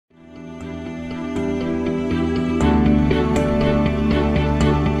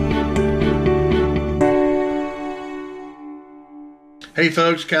Hey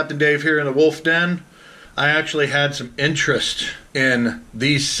folks, Captain Dave here in the Wolf Den. I actually had some interest in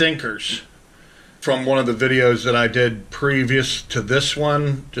these sinkers from one of the videos that I did previous to this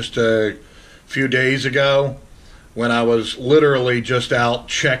one just a few days ago when I was literally just out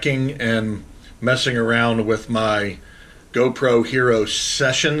checking and messing around with my GoPro Hero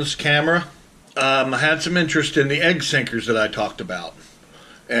Sessions camera. I had some interest in the egg sinkers that I talked about,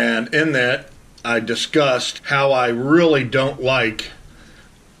 and in that I discussed how I really don't like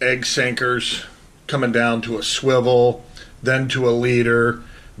egg sinkers coming down to a swivel, then to a leader,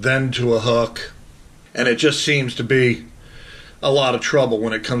 then to a hook, and it just seems to be a lot of trouble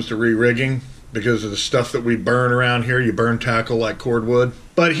when it comes to re-rigging because of the stuff that we burn around here. You burn tackle like cordwood.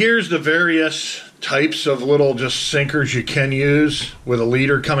 But here's the various types of little just sinkers you can use with a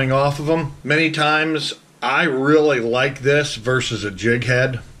leader coming off of them. Many times I really like this versus a jig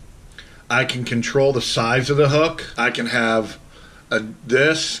head. I can control the size of the hook. I can have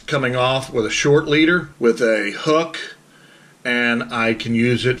this coming off with a short leader with a hook, and I can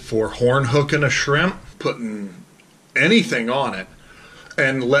use it for horn hooking a shrimp, putting anything on it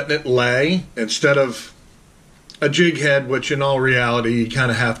and letting it lay instead of a jig head, which in all reality you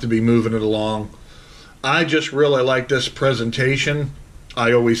kind of have to be moving it along. I just really like this presentation.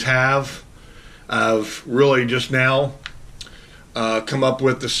 I always have. I've really just now come up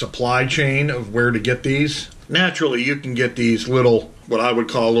with the supply chain of where to get these. Naturally, you can get these little, what I would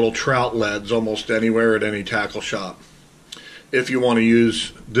call little trout leads almost anywhere at any tackle shop if you want to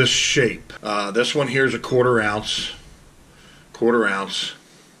use this shape. This one here is a quarter ounce.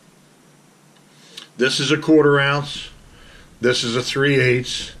 This is a quarter ounce. This is a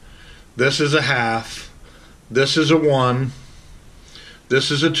 3/8. This is a half. This is a 1.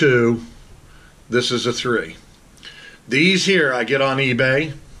 This is a 2. This is a 3. These here I get on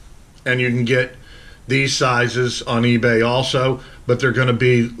eBay, and you can get these sizes on eBay also, but they're going to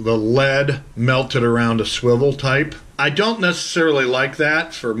be the lead melted around a swivel type. I don't necessarily like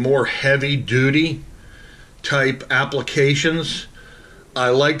that for more heavy duty type applications. I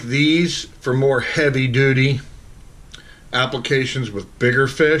like these for more heavy duty applications with bigger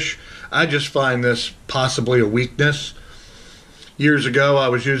fish. I just find this possibly a weakness. Years ago I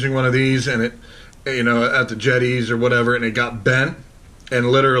was using one of these, and it, you know, at the Jetties or whatever, and it got bent, and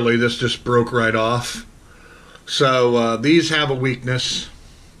literally this just broke right off. So these have a weakness.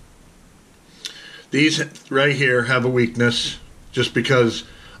 These right here have a weakness just because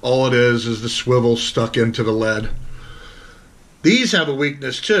all it is the swivel stuck into the lead. These have a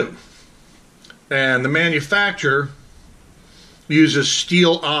weakness too, and the manufacturer uses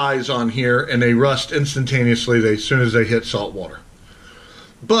steel eyes on here, and they rust instantaneously as soon as they hit salt water.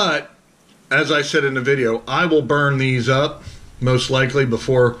 But as I said in the video, I will burn these up most likely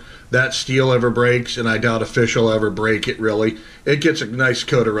before that steel ever breaks, and I doubt a fish will ever break it really. It gets a nice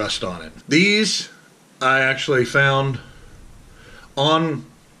coat of rust on it. These I actually found on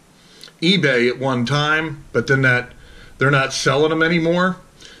eBay at one time, but then they're not selling them anymore.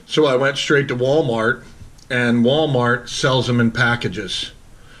 So I went straight to Walmart, and Walmart sells them in packages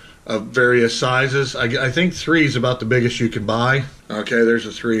of various sizes. I think 3 is about the biggest you can buy. Okay, there's a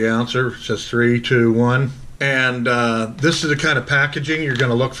 3-ouncer. It says 3, 2, 1. And this is the kind of packaging you're going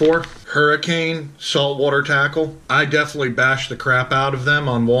to look for. Hurricane saltwater tackle. I definitely bashed the crap out of them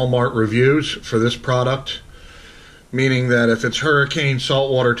on Walmart reviews for this product, meaning that if it's Hurricane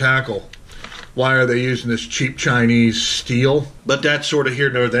saltwater tackle, why are they using this cheap Chinese steel? But that's sort of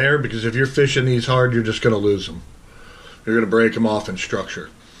here nor there, because if you're fishing these hard, you're just going to lose them. You're going to break them off in structure.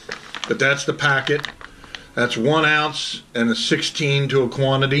 But that's the packet. That's 1 ounce and a 16 to a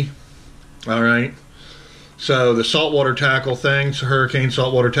quantity. All right. So the saltwater tackle thing, Hurricane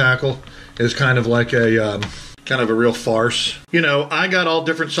saltwater tackle, is kind of like a real farce. You know, I got all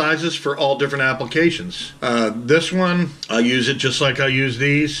different sizes for all different applications. This one, I use it just like I use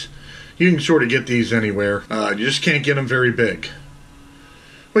these. You can sort of get these anywhere. You just can't get them very big.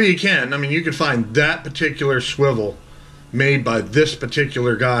 Well, you can. I mean, you can find that particular swivel made by this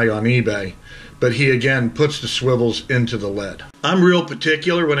particular guy on eBay, but he again puts the swivels into the lead. I'm real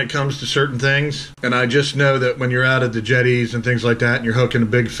particular when it comes to certain things, and I just know that when you're out at the jetties and things like that, and you're hooking a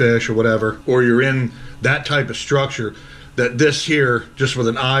big fish or whatever, or you're in that type of structure, that this here, just with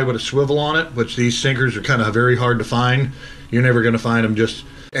an eye with a swivel on it, which these sinkers are kind of very hard to find. You're never going to find them just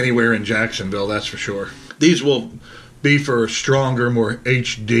anywhere in Jacksonville, that's for sure. These will be for a stronger, more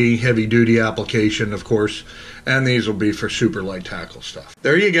HD, heavy-duty application, of course, and these will be for super light tackle stuff.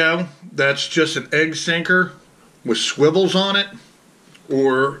 There you go. That's just an egg sinker with swivels on it,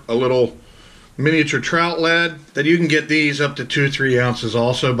 or a little miniature trout lead. Then you can get these up to 2-3 ounces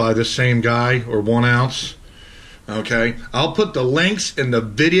also by this same guy, or 1 ounce. Okay, I'll put the links in the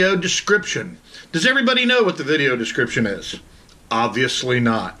video description. Does everybody know what the video description is? Obviously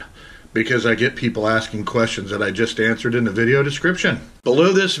not, because I get people asking questions that I just answered in the video description.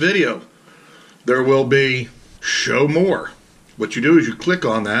 Below this video, there will be show more. What you do is you click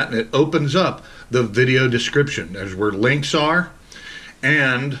on that and it opens up the video description. There's where links are,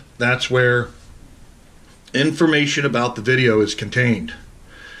 and that's where information about the video is contained.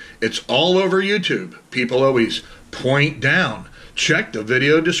 It's all over YouTube. People always point down, check the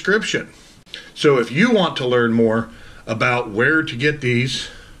video description. So if you want to learn more about where to get these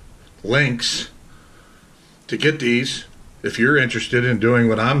links, to get these, if you're interested in doing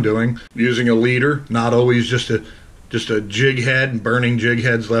what I'm doing, using a leader, not always just a jig head and burning jig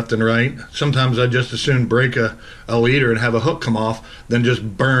heads left and right. Sometimes I just as soon break a leader and have a hook come off than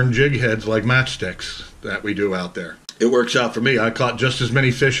just burn jig heads like matchsticks that we do out there. It works out for me. I caught just as many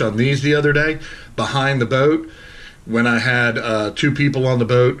fish on these the other day behind the boat when I had 2 people on the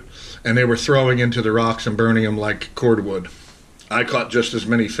boat and they were throwing into the rocks and burning them like cordwood. I caught just as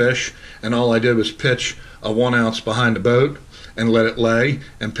many fish, and all I did was pitch a 1 ounce behind the boat and let it lay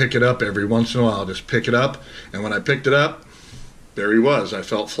and pick it up every once in a while. Just pick it up, and when I picked it up, there he was. I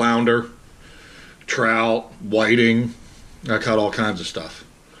felt flounder, trout, whiting. I caught all kinds of stuff.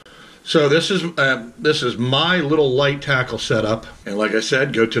 So this is my little light tackle setup, and like I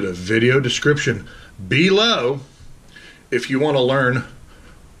said, go to the video description below if you want to learn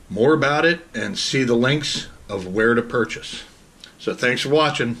more about it and see the links of where to purchase. So thanks for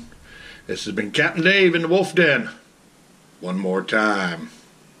watching. This has been Captain Dave in the Wolf Den. One more time.